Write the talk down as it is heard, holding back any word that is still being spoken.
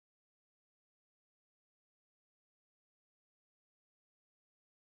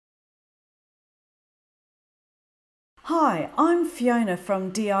Hi, I'm Fiona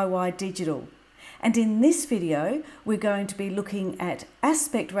from DIY Digital, and in this video we're going to be looking at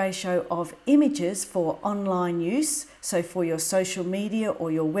aspect ratio of images for online use, so for your social media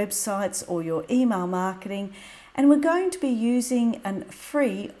or your websites or your email marketing, and we're going to be using a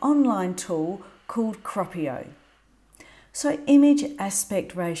free online tool called Croppio. So image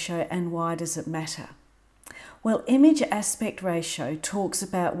aspect ratio, and why does it matter? Well, image aspect ratio talks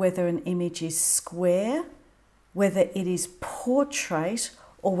about whether an image is square, whether it is portrait,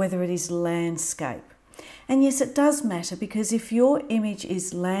 or whether it is landscape. And yes, it does matter, because if your image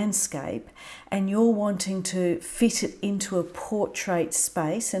is landscape and you're wanting to fit it into a portrait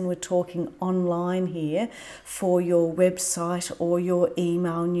space, and we're talking online here for your website or your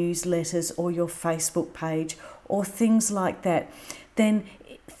email newsletters or your Facebook page or things like that, then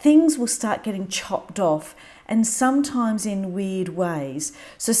things will start getting chopped off, and sometimes in weird ways.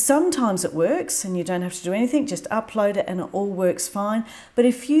 So sometimes it works and you don't have to do anything, just upload it and it all works fine. But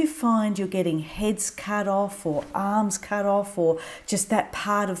if you find you're getting heads cut off or arms cut off, or just that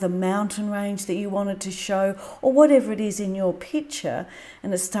part of the mountain range that you wanted to show, or whatever it is in your picture,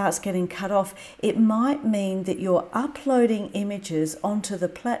 and it starts getting cut off, it might mean that you're uploading images onto the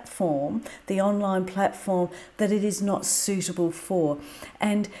platform, the online platform, that it is not suitable for.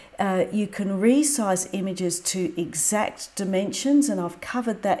 And you can resize images to exact dimensions, and I've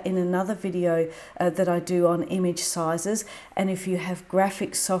covered that in another video that I do on image sizes. And if you have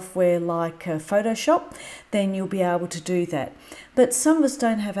graphic software like Photoshop, then you'll be able to do that. But some of us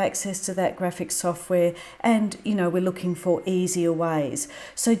don't have access to that graphic software, and we're looking for easier ways.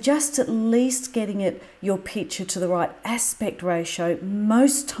 So just at least getting your picture to the right aspect ratio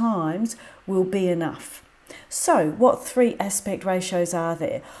most times will be enough. So what three aspect ratios are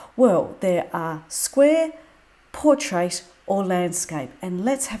there? Well, there are square, portrait, or landscape, and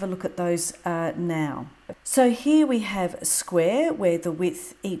let's have a look at those now. So here we have square, where the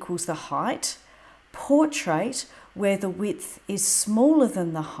width equals the height, portrait, where the width is smaller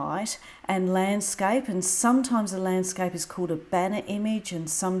than the height, and landscape, and sometimes a landscape is called a banner image, and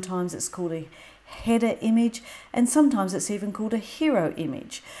sometimes it's called a header image, and sometimes it's even called a hero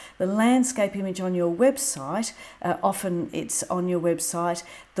image. The landscape image on your website, often it's on your website,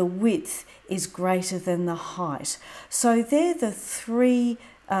 the width is greater than the height. So they're the three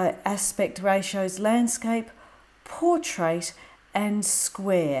aspect ratios: landscape, portrait, and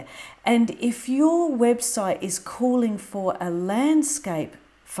square. And if your website is calling for a landscape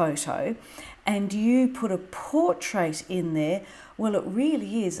photo and you put a portrait in there, well, it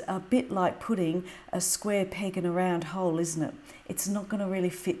really is a bit like putting a square peg in a round hole, isn't it? It's not going to really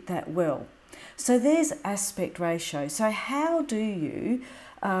fit that well. So there's aspect ratio. So how do you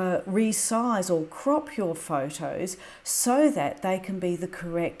resize or crop your photos so that they can be the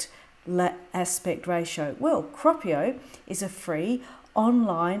correct aspect ratio? Well, Croppio is a free,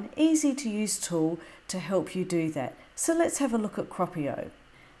 online, easy to use tool to help you do that. So let's have a look at Croppio.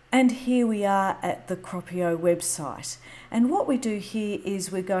 And here we are at the Croppio website. And what we do here is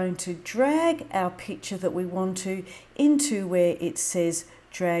we're going to drag our picture that we want to into where it says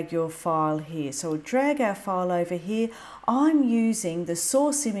drag your file here. So we'll drag our file over here. I'm using, the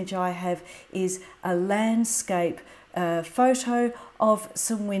source image I have is a landscape photo of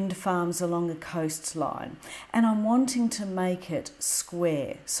some wind farms along a coastline. And I'm wanting to make it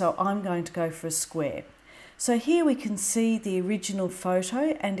square. So I'm going to go for a square. So here we can see the original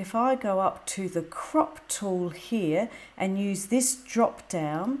photo, and if I go up to the crop tool here and use this drop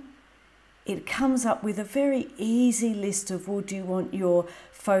down, it comes up with a very easy list of, would you want your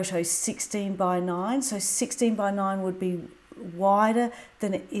photo 16 by 9? So 16 by 9 would be wider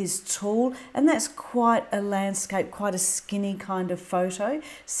than it is tall, and that's quite a landscape, quite a skinny kind of photo,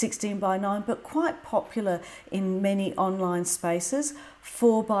 16 by 9, but quite popular in many online spaces.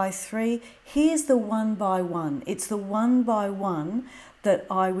 4 by 3. Here's the 1 by 1. It's the 1 by 1 that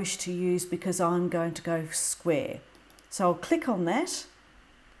I wish to use because I'm going to go square. So I'll click on that,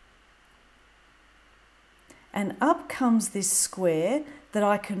 and up comes this square that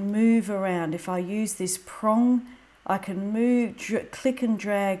I can move around. If I use this prong, I can move, click and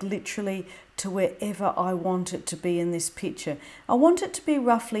drag literally to wherever I want it to be in this picture. I want it to be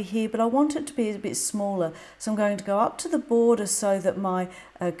roughly here, but I want it to be a bit smaller. So I'm going to go up to the border so that my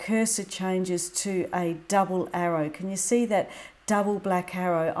cursor changes to a double arrow. Can you see that double black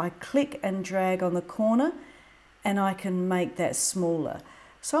arrow? I click and drag on the corner and I can make that smaller.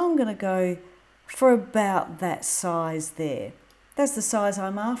 So I'm going to go for about that size there. That's the size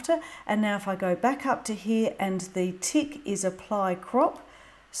I'm after. And now if I go back up to here, and the tick is apply crop,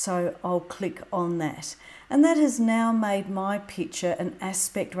 so I'll click on that. And that has now made my picture an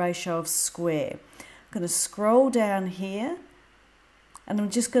aspect ratio of square. I'm going to scroll down here and I'm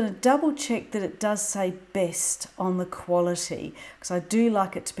just going to double check that it does say best on the quality, because I do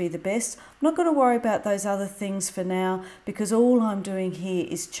like it to be the best. I'm not going to worry about those other things for now, because all I'm doing here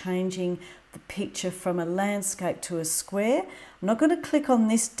is changing the picture from a landscape to a square. I'm not going to click on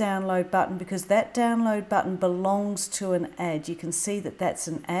this download button because that download button belongs to an ad. You can see that that's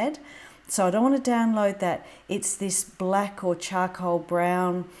an ad. So I don't want to download that. It's this black or charcoal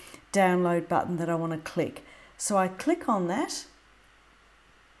brown download button that I want to click. So I click on that.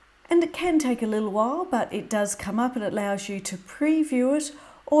 And it can take a little while, but it does come up and it allows you to preview it,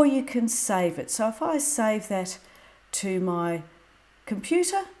 or you can save it. So if I save that to my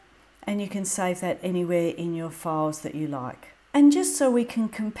computer, and you can save that anywhere in your files that you like. And just so we can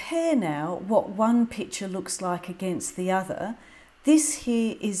compare now what one picture looks like against the other, this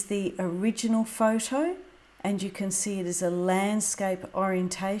here is the original photo, and you can see it is a landscape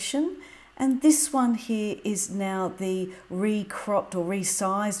orientation. And this one here is now the recropped or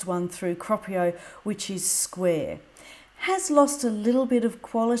resized one through Croppio, which is square. Has lost a little bit of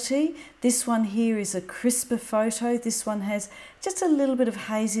quality. This one here is a crisper photo. This one has just a little bit of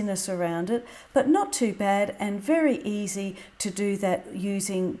haziness around it, but not too bad, and very easy to do that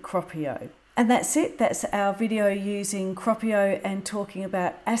using Croppio. And that's it. That's our video using Croppio and talking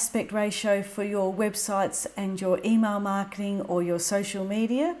about aspect ratio for your websites and your email marketing or your social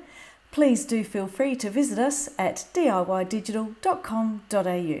media. Please do feel free to visit us at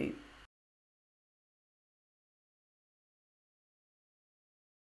diydigital.com.au.